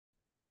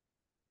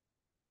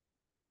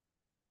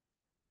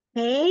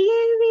Hey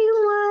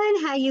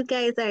everyone, how you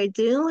guys are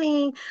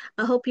doing?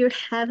 I hope you're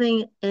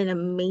having an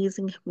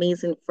amazing,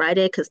 amazing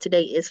Friday because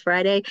today is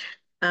Friday.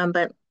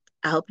 But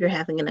I hope you're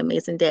having an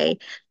amazing day.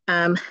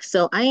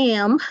 So I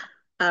am,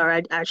 or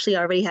I actually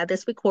already had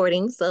this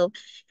recording, so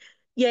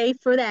yay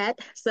for that.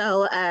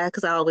 So,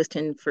 because I always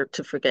tend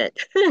to forget.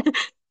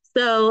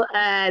 So,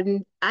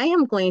 I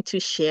am going to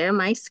share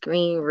my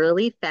screen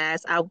really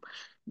fast. I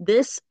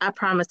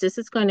promise, this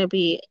is going to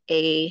be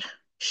a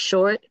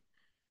short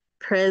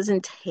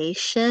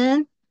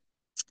presentation,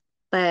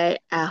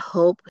 but I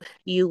hope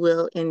you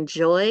will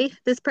enjoy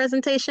this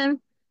presentation.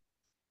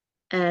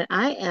 And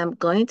I am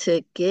going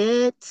to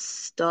get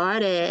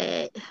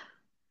started.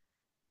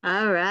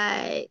 All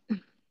right.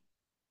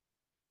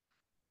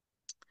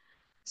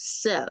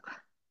 So,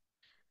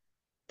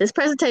 this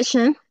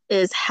presentation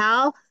is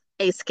how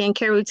a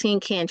skincare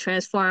routine can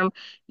transform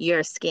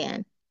your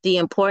skin, the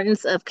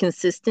importance of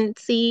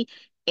consistency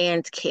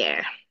and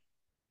care.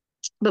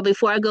 But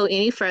before I go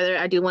any further,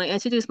 I do want to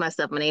introduce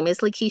myself. My name is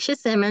Lakeisha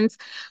Simmons.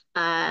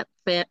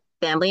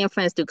 Family and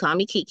friends do call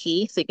me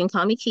KeKe, so you can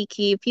call me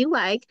KeKe if you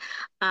like.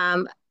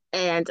 Um,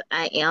 and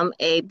I am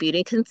a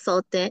beauty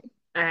consultant.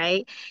 All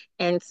right.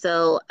 And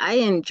so I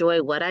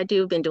enjoy what I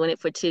do. Been doing it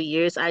for 2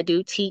 years. I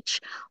do teach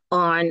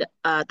on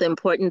the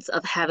importance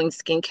of having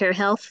skincare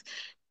health.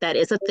 That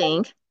is a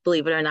thing,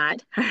 believe it or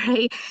not. All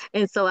right.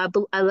 And so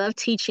I love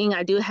teaching.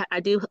 I do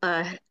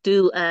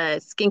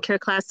skincare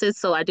classes.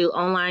 So I do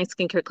online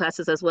skincare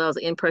classes as well as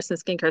in-person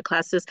skincare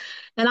classes.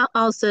 And I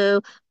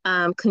also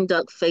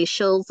conduct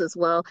facials as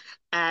well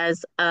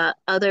as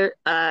other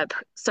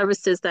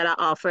services that I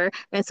offer.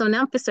 And so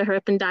now I'm just to hurry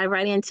up and dive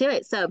right into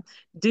it. So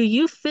do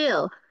you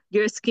feel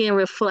your skin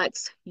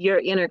reflects your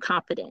inner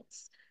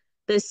confidence?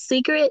 The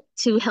secret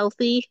to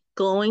healthy,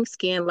 glowing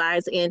skin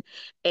lies in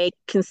a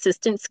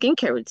consistent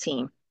skincare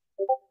routine.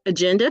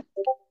 Agenda,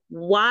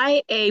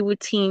 why a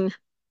routine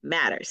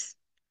matters,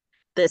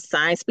 the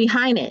science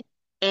behind it,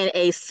 and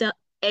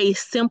a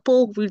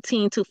simple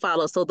routine to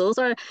follow. So those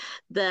are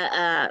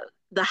the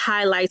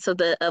highlights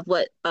of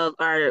what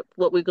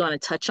we're going to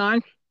touch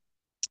on.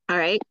 All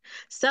right.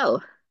 So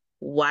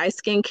why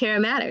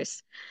skincare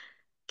matters.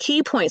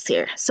 Key points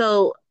here.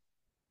 So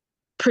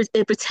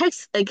it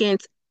protects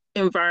against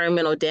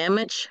environmental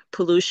damage,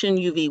 pollution,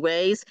 UV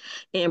rays,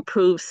 it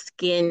improves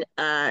skin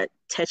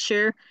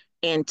texture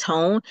and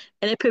tone,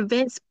 and it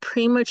prevents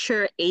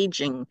premature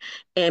aging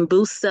and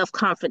boosts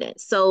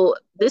self-confidence. So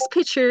this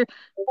picture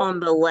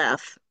on the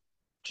left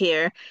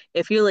here,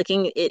 if you're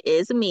looking, it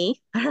is me,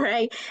 all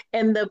right?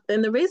 And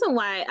the reason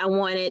why I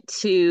wanted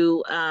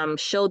to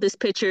show this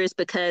picture is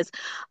because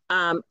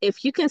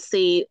if you can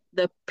see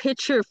the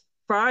picture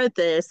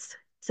farthest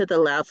to the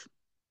left,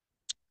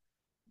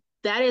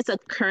 that is a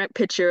current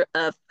picture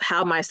of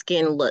how my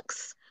skin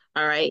looks.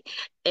 All right.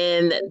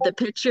 And the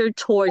picture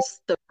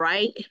towards the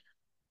right,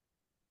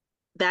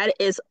 that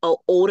is an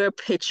older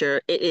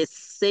picture. It is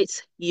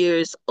 6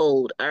 years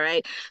old. All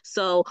right.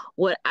 So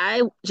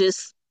I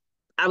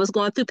was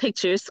going through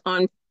pictures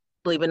on,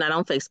 believe it or not,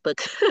 on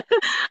Facebook.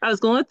 I was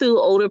going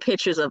through older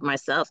pictures of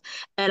myself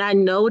and I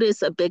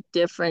noticed a big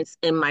difference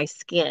in my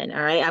skin.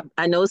 All right.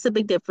 I noticed a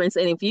big difference.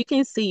 And if you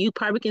can see, you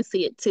probably can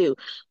see it too.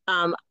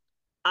 Um,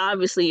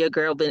 Obviously your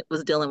girl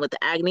was dealing with the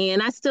acne,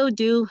 and I still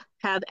do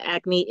have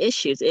acne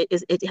issues.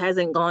 It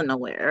hasn't gone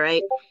nowhere,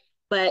 right?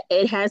 But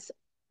it has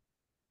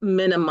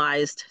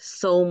minimized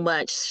so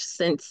much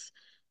since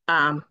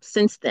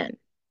then.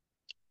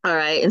 All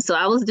right. And so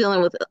I was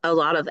dealing with a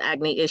lot of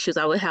acne issues.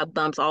 I would have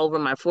bumps all over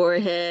my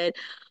forehead.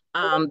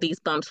 These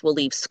bumps will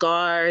leave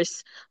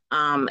scars.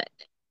 Um,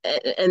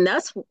 and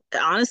that's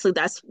honestly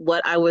that's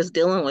what I was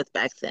dealing with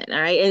back then. All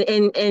right.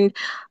 And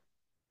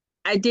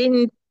I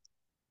didn't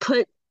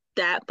put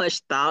that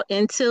much thought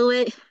into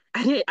it.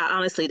 I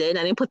honestly didn't.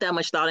 I didn't put that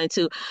much thought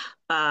into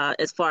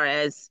as far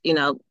as,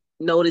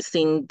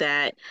 noticing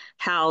that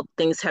how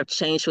things have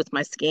changed with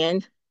my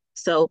skin.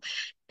 So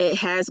it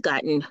has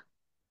gotten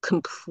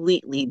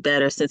completely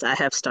better since I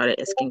have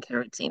started a skincare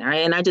routine. All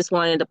right. And I just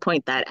wanted to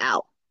point that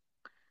out.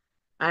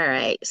 All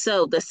right.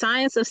 So the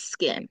science of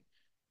skin.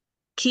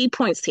 Key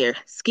points here.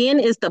 Skin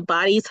is the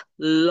body's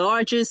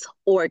largest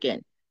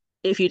organ.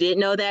 If you didn't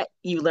know that,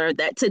 you learned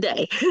that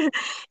today.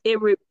 It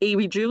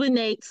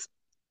rejuvenates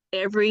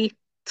every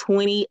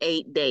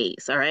 28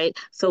 days. All right.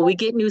 So we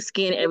get new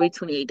skin every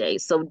 28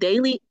 days. So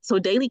daily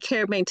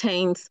care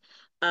maintains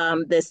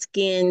the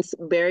skin's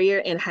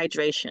barrier and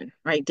hydration,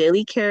 right?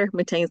 Daily care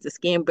maintains the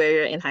skin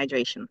barrier and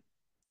hydration.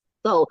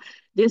 So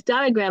this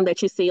diagram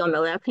that you see on the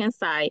left-hand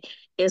side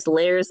is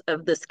layers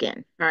of the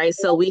skin. All right.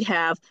 So we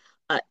have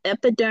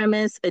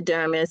epidermis, a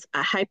dermis,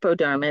 a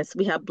hypodermis.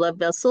 We have blood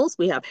vessels.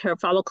 We have hair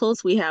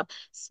follicles. We have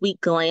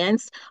sweet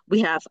glands. We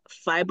have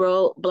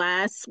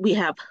fibroblasts. We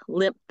have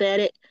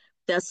lymphatic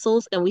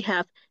vessels, and we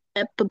have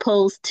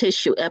adipose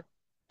tissue. Ep,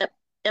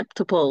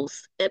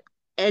 eptopose.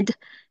 Ed,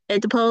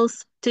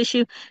 adipose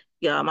tissue.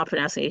 Yeah, my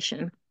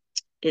pronunciation.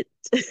 It.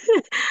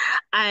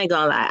 I ain't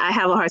gonna lie. I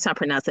have a hard time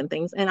pronouncing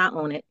things, and I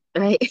own it.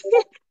 Right.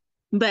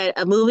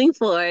 But moving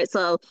forward,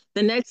 so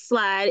the next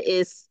slide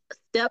is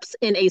steps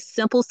in a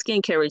simple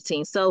skincare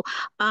routine. So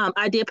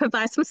I did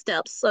provide some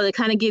steps so to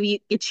kind of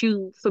get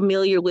you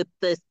familiar with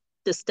the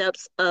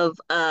steps of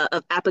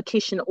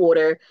application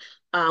order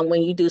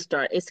when you do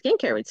start a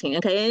skincare routine.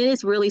 Okay, and it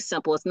is really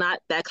simple. It's not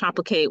that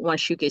complicated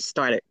once you get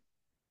started.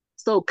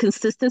 So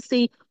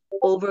consistency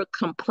over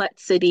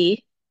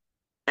complexity.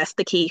 That's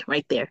the key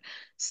right there.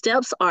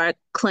 Steps are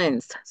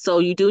cleanse. So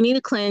you do need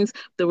to cleanse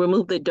to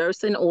remove the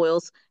dirts and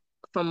oils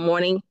from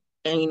morning,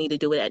 and you need to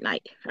do it at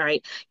night. All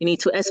right. You need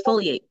to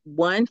exfoliate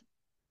one,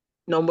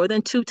 no more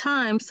than 2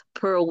 times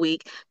per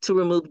week to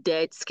remove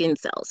dead skin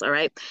cells. All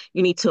right.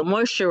 You need to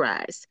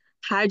moisturize,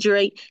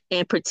 hydrate,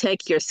 and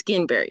protect your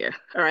skin barrier.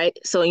 All right.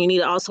 So you need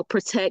to also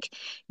protect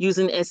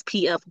using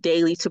SPF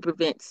daily to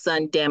prevent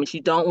sun damage.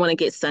 You don't want to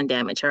get sun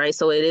damage. All right.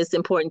 So it is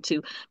important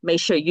to make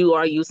sure you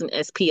are using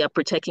SPF,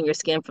 protecting your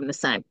skin from the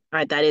sun. All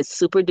right. That is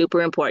super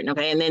duper important.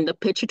 Okay. And then the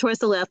picture towards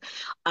the left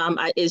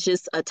is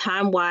just a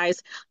time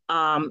wise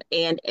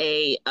and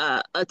a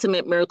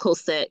ultimate miracle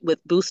set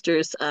with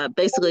boosters.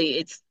 Basically,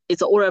 it's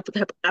an order of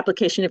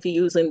application if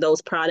you're using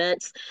those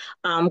products,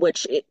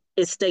 which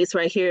it states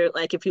right here,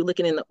 like if you're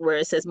looking in where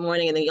it says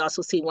morning, and then you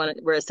also see one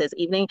where it says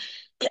evening.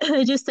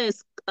 It just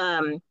says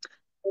the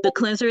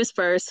cleanser is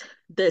first,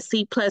 the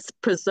C plus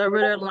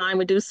preservative lime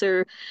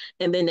reducer,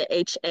 and then the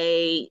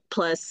HA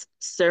plus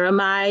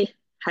ceramide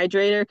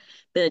hydrator.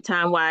 Then the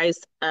time wise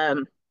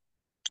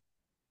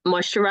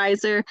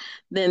moisturizer,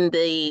 then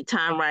the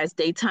Time Rise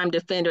Daytime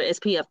Defender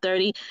SPF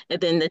 30,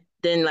 and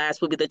then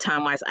last will be the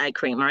Time Wise eye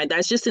cream. All right,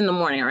 that's just in the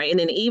morning, all right, and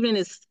then the evening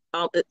is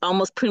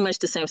almost pretty much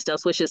the same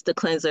stuff, which is the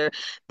cleanser.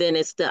 Then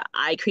it's the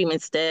eye cream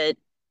instead.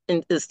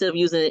 And instead of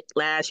using it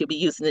last, you'll be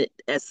using it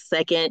as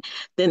second.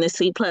 Then the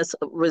C plus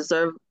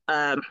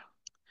reservator,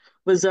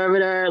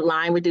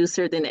 line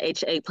reducer, then the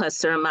HA plus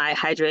ceramide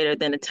hydrator,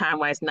 then the Time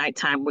Wise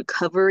nighttime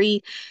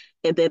recovery,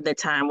 and then the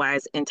Time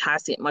Wise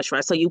antioxidant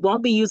moisturizer. So you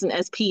won't be using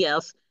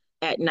SPF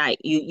at night.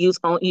 You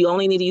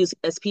only need to use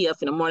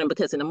SPF in the morning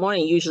because in the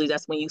morning usually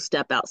that's when you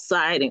step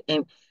outside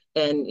and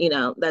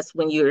that's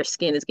when your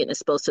skin is getting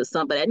exposed to the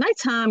sun. But at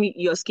nighttime,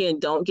 your skin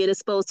don't get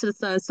exposed to the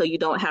sun, so you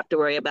don't have to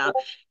worry about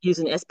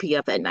using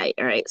SPF at night.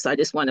 All right. So I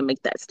just want to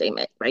make that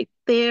statement right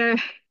there.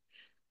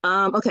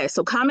 Okay,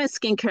 so common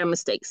skincare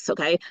mistakes.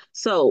 Okay,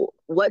 so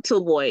what to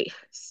avoid?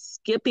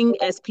 Skipping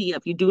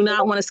SPF. You do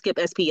not want to skip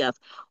SPF.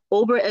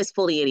 Over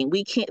exfoliating.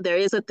 We can't, there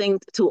is a thing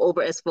to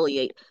over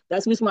exfoliate.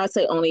 That's the reason why I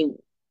say only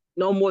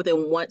no more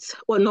than once,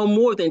 or no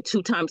more than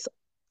 2 times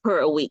per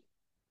a week.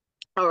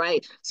 All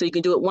right, so you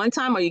can do it 1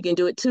 time or you can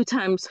do it 2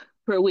 times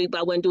per week, but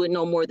I wouldn't do it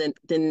no more than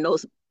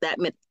those that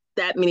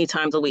many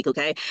times a week.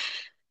 Okay,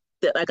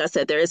 like I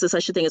said, there is a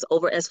such a thing as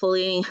over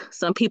exfoliating.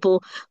 Some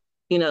people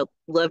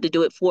love to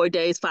do it 4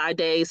 days, 5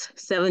 days,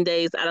 7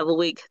 days out of a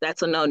week.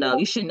 That's a no-no.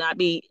 You should not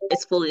be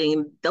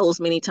exfoliating those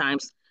many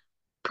times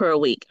per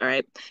week. All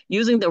right.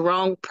 Using the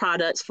wrong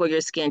products for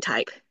your skin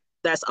type.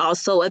 That's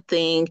also a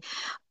thing,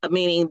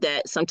 meaning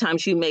that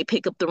sometimes you may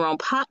pick up the wrong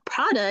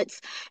products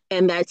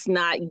and that's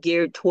not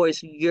geared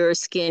towards your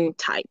skin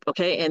type.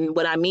 Okay. And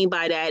what I mean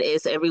by that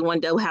is everyone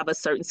does have a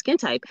certain skin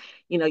type.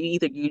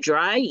 Either you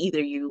dry,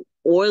 either you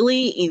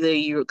oily, either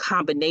you're a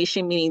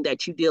combination, meaning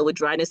that you deal with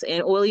dryness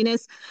and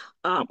oiliness.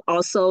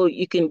 Also,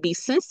 you can be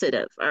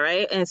sensitive. All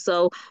right. And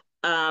so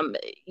um,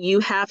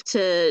 you have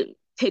to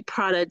pick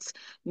products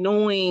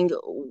knowing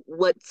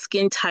what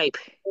skin type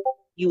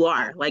you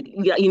are. Like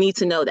you need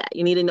to know that.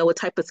 You need to know what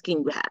type of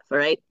skin you have. All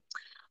right.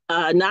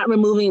 Not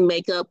removing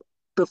makeup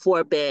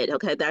before bed.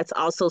 Okay. That's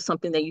also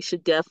something that you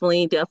should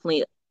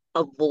definitely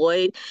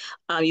avoid.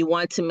 You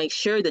want to make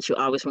sure that you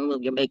always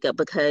remove your makeup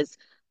because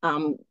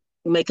um,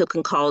 makeup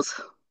can cause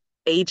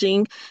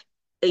aging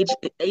age,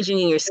 aging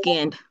in your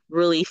skin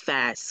really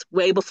fast,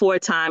 way before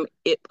time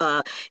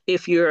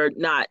if you're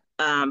not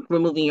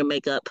removing your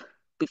makeup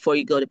before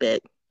you go to bed.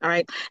 All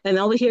right. And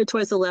over here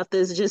towards the left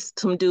is just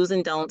some do's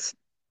and don'ts.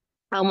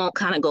 I won't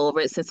kind of go over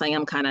it since I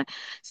am kind of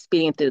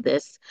speeding through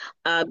this.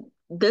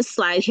 This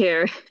slide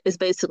here is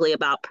basically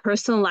about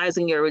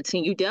personalizing your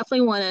routine. You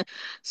definitely want to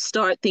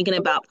start thinking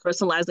about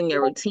personalizing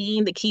your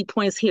routine. The key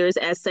points here is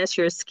assess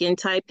your skin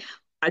type.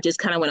 I just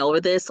kind of went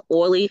over this: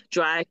 oily,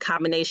 dry,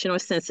 combination, or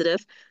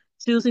sensitive.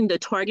 Choosing the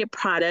target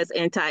products: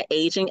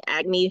 anti-aging,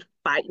 acne,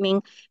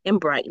 whitening, and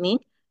brightening.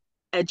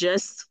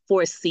 Adjust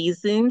for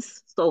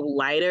seasons, so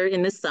lighter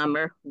in the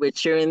summer,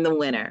 richer in the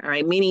winter. All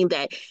right, meaning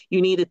that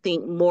you need to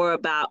think more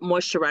about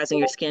moisturizing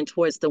your skin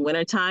towards the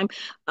winter time.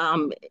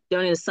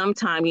 During the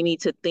summertime, you need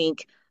to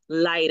think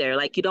lighter.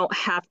 Like you don't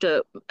have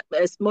to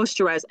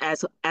moisturize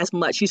as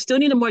much. You still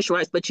need to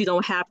moisturize, but you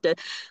don't have to,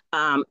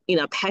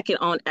 pack it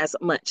on as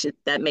much. If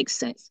that makes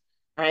sense.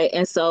 All right,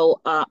 and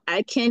so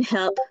I can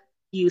help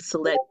you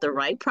select the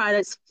right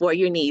products for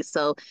your needs.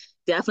 So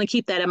definitely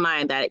keep that in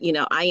mind that,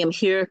 I am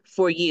here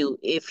for you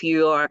if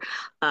you're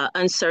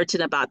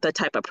uncertain about the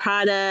type of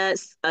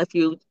products, if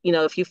you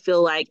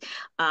feel like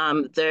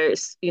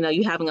there's,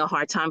 you having a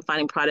hard time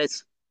finding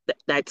products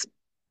that's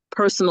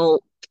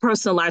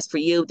personalized for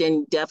you,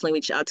 then definitely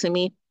reach out to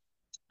me.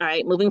 All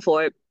right, moving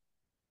forward.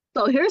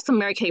 So here's some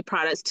Mary Kay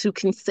products to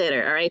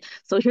consider. All right.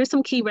 So here's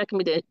some key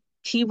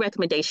key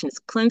recommendations: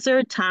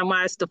 cleanser,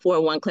 time-wise, the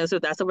 4-in-1 cleanser.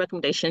 That's a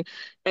recommendation.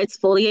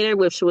 Exfoliator,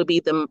 which would be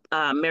the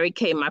Mary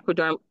Kay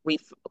micro.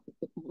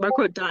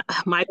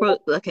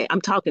 Okay,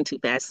 I'm talking too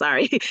fast.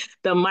 Sorry.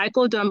 The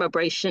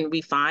microdermabrasion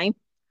refine.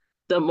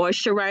 The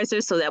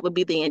moisturizer, so that would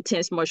be the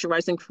intense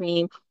moisturizing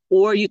cream,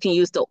 or you can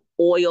use the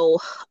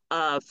oil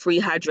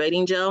free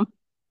hydrating gel.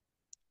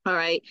 All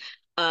right.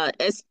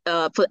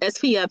 For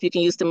SPF, you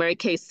can use the Mary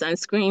Kay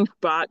sunscreen,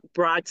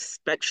 broad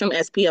spectrum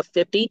SPF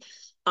 50.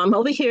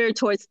 Over here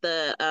towards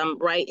the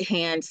right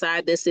hand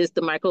side, this is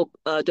the micro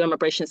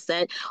dermabrasion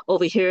set.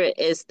 Over here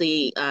is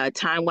the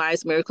Time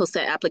Wise Miracle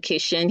Set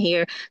application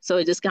here. So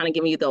it just kind of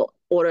giving you the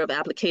order of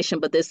application,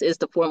 but this is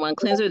the 4-in-1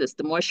 cleanser. That's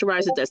the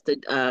moisturizer. That's the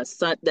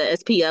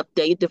SPF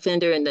Day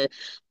Defender, and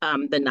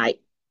the night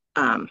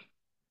um,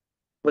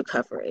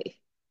 recovery.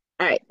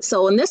 All right,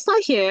 so on this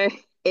slide here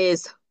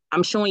is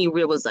I'm showing you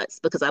real results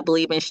because I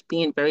believe in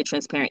being very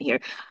transparent here.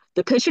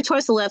 The picture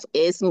towards the left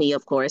is me,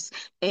 of course,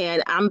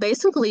 and I'm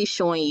basically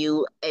showing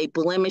you a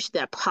blemish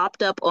that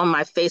popped up on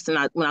my face,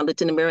 and when I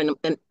looked in the mirror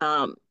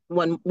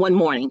one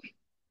morning.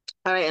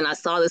 All right, and I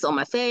saw this on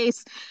my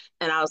face,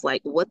 and I was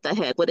like, "What the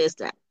heck? What is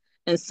that?"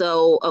 And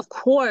so, of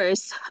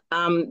course,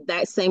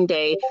 that same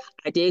day,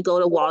 I did go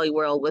to Wally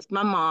World with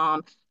my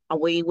mom.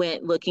 And we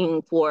went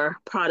looking for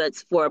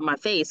products for my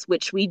face,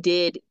 which we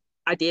did.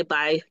 I did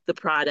buy the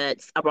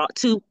products. I bought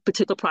two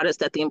particular products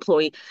that the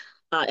employee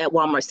at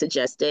Walmart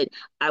suggested.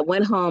 I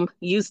went home,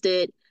 used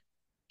it.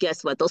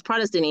 Guess what? Those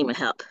products didn't even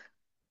help.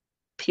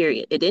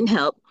 Period. It didn't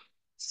help.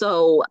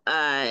 So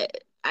I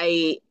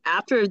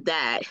after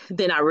that,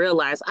 then I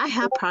realized I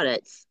have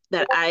products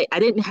that I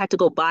didn't have to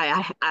go buy.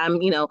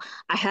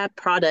 I have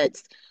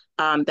products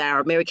that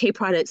are Mary Kay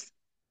products.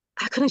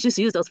 I could have just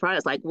used those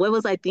products. Like, what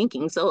was I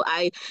thinking? So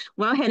I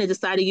went ahead and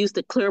decided to use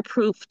the Clear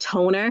Proof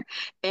toner.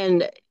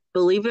 And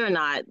believe it or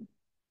not,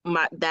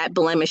 that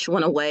blemish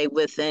went away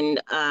within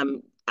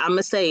I'm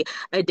gonna say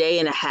a day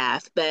and a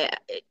half, but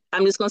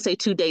I'm just gonna say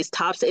 2 days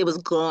tops. It was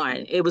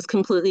gone. It was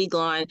completely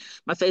gone.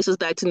 My face was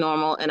back to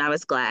normal, and I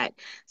was glad.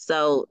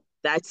 So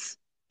that's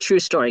true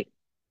story.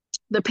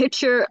 The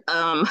picture,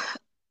 um,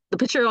 the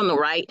picture on the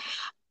right,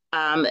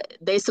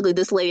 basically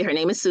this lady, her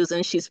name is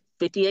Susan. She's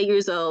 58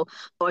 years old,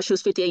 or she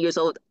was 58 years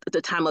old at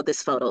the time of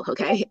this photo.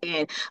 Okay,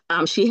 and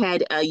she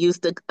had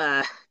used the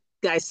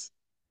guys,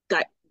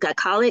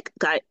 glycolic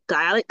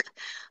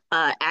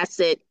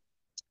acid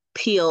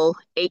peel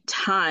 8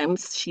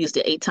 times. She used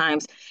it 8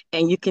 times,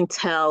 and you can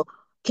tell.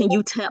 Can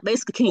you tell?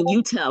 Basically, can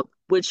you tell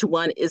which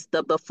one is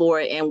the before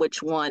and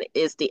which one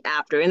is the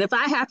after? And if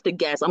I have to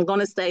guess, I'm going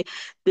to say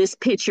this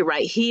picture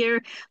right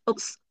here.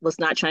 Oops, was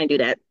not trying to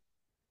do that.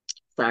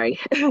 Sorry.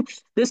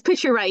 This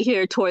picture right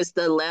here towards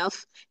the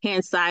left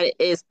hand side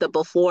is the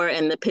before,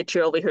 and the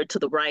picture over here to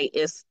the right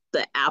is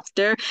the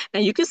after.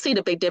 And you can see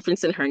the big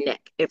difference in her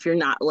neck if you're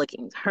not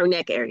looking, her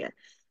neck area.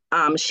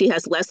 She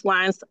has less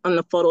lines on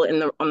the photo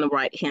on the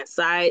right hand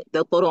side.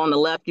 The photo on the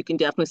left, you can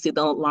definitely see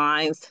the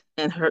lines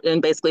and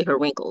basically her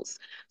wrinkles.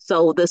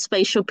 So this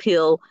facial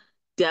peel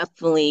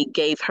definitely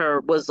gave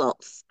her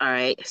results. All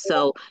right.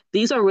 So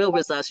these are real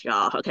results,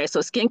 y'all. Okay. So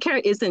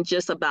skincare isn't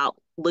just about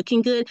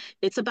looking good,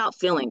 it's about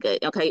feeling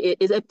good. Okay.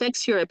 It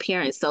affects your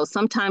appearance. So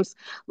sometimes,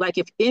 like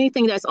if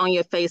anything that's on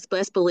your face,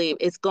 best believe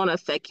it's going to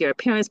affect your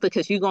appearance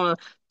because you're going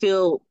to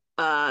feel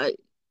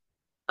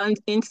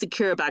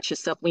insecure about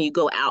yourself when you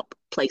go out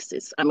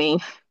places. I mean,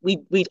 we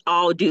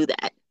all do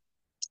that.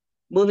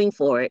 Moving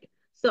forward.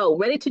 So,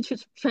 ready to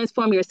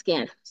transform your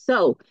skin.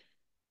 So,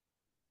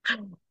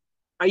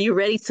 are you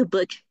ready to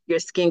book your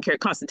skincare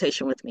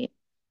consultation with me?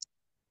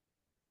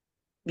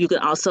 You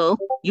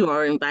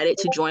are invited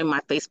to join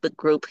my Facebook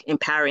group,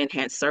 Empower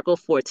Enhance Circle,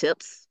 for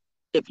tips.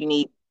 If you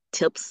need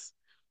tips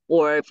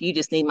or if you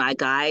just need my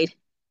guide,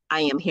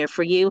 I am here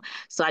for you.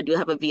 So I do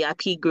have a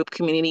VIP group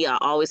community. I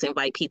always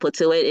invite people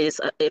to it.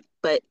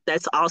 But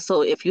that's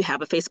also if you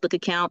have a Facebook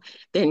account,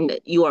 then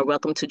you are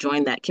welcome to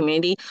join that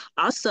community.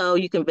 Also,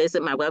 you can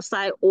visit my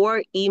website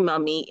or email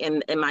me,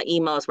 and my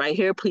email is right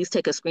here. Please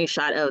take a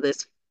screenshot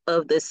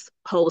of this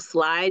whole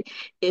slide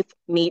if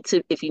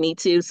you need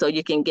to, so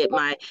you can get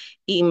my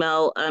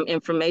email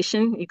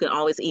information. You can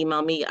always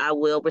email me. I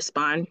will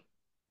respond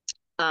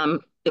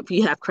if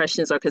you have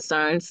questions or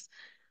concerns.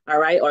 All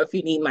right, or if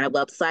you need my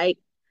website.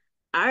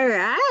 All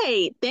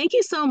right. Thank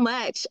you so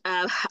much.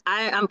 I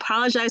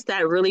apologize that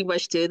I really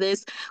rushed through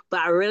this,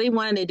 but I really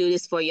wanted to do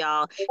this for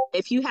y'all.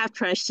 If you have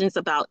questions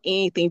about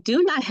anything,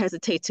 do not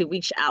hesitate to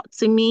reach out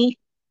to me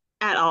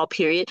at all,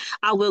 period.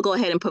 I will go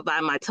ahead and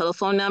provide my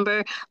telephone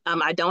number.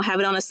 I don't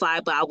have it on the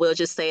slide, but I will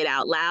just say it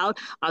out loud.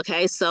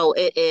 Okay, so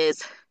it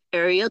is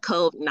area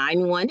code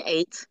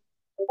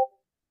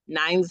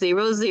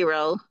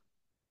 918-900-5530.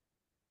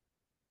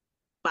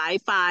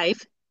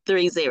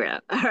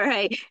 All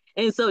right.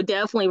 And so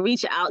definitely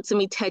reach out to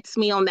me, text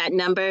me on that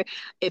number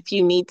if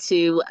you need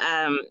to.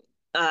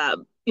 Uh,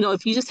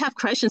 if you just have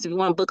questions, if you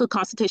want to book a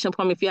consultation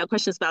appointment, if you have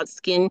questions about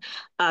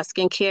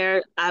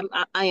skincare,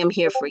 I am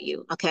here for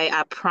you. Okay.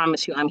 I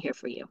promise you I'm here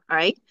for you. All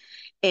right.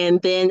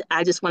 And then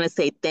I just want to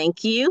say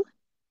thank you.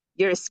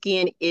 Your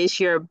skin is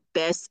your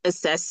best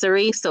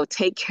accessory, so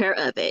take care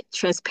of it.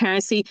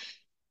 Transparency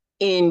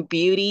in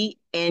beauty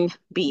and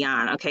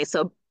beyond. Okay,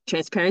 so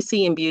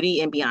transparency in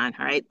beauty and beyond.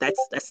 All right, that's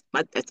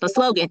my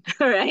slogan.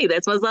 All right,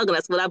 that's my slogan.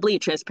 That's what I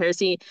believe.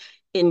 Transparency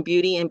in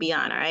beauty and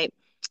beyond. All right.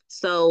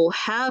 So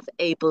have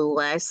a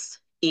blessed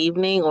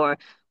evening or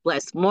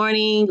blessed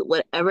morning,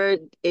 whatever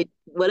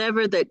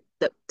the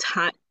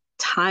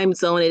time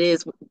zone it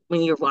is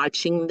when you're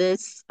watching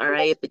this. All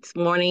right, if it's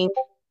morning,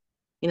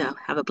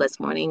 have a blessed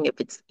morning. If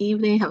it's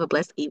evening, have a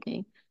blessed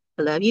evening.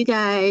 I love you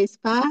guys.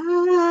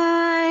 Bye.